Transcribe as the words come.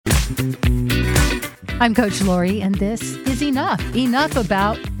I'm Coach Lori, and this is Enough. Enough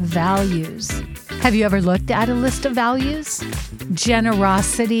about values. Have you ever looked at a list of values?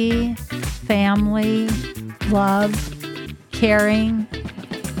 Generosity, family, love, caring,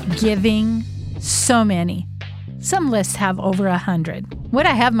 giving, so many. Some lists have over 100. What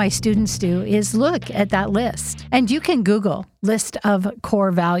I have my students do is look at that list. And you can Google list of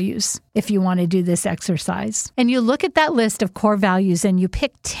core values if you want to do this exercise. And you look at that list of core values and you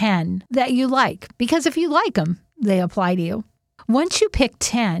pick 10 that you like. Because if you like them, they apply to you. Once you pick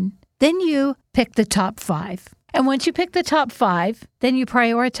 10, then you pick the top 5. And once you pick the top 5, then you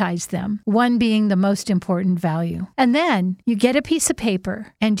prioritize them, one being the most important value. And then you get a piece of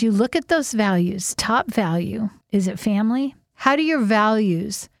paper and you look at those values. Top value, is it family? How do your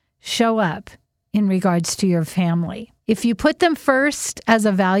values show up in regards to your family? If you put them first as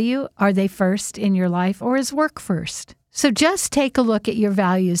a value, are they first in your life, or is work first? So just take a look at your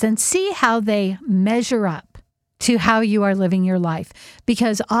values and see how they measure up to how you are living your life.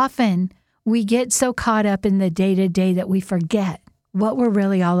 Because often we get so caught up in the day-to-day that we forget what we're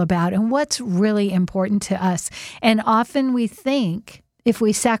really all about and what's really important to us. And often we think if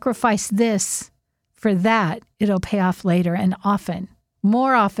we sacrifice this for that, it'll pay off later. And often,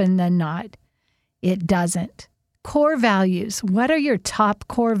 more often than not, it doesn't. Core values. What are your top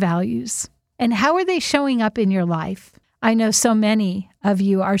core values? And how are they showing up in your life? I know so many of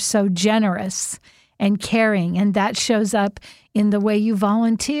you are so generous and caring, and that shows up in the way you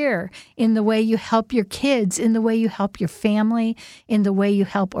volunteer, in the way you help your kids, in the way you help your family, in the way you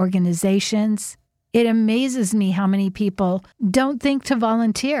help organizations. It amazes me how many people don't think to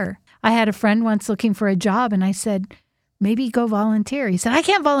volunteer. I had a friend once looking for a job, and I said, maybe go volunteer. He said, I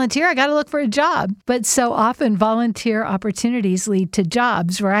can't volunteer. I got to look for a job. But so often volunteer opportunities lead to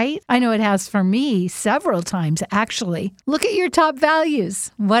jobs, right? I know it has for me several times, actually. Look at your top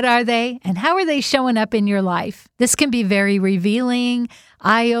values. What are they, and how are they showing up in your life? This can be very revealing,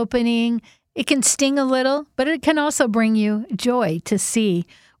 eye-opening. It can sting a little, but it can also bring you joy to see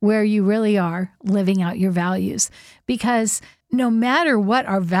where you really are living out your values. Because no matter what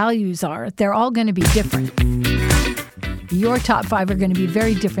our values are, they're all going to be different. Your top 5 are going to be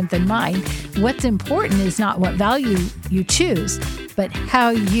very different than mine. What's important is not what value you choose, but how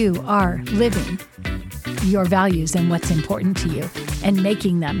you are living your values and what's important to you and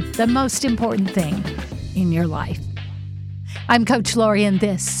making them the most important thing in your life. I'm Coach Lori, and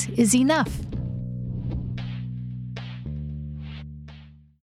this is Enough.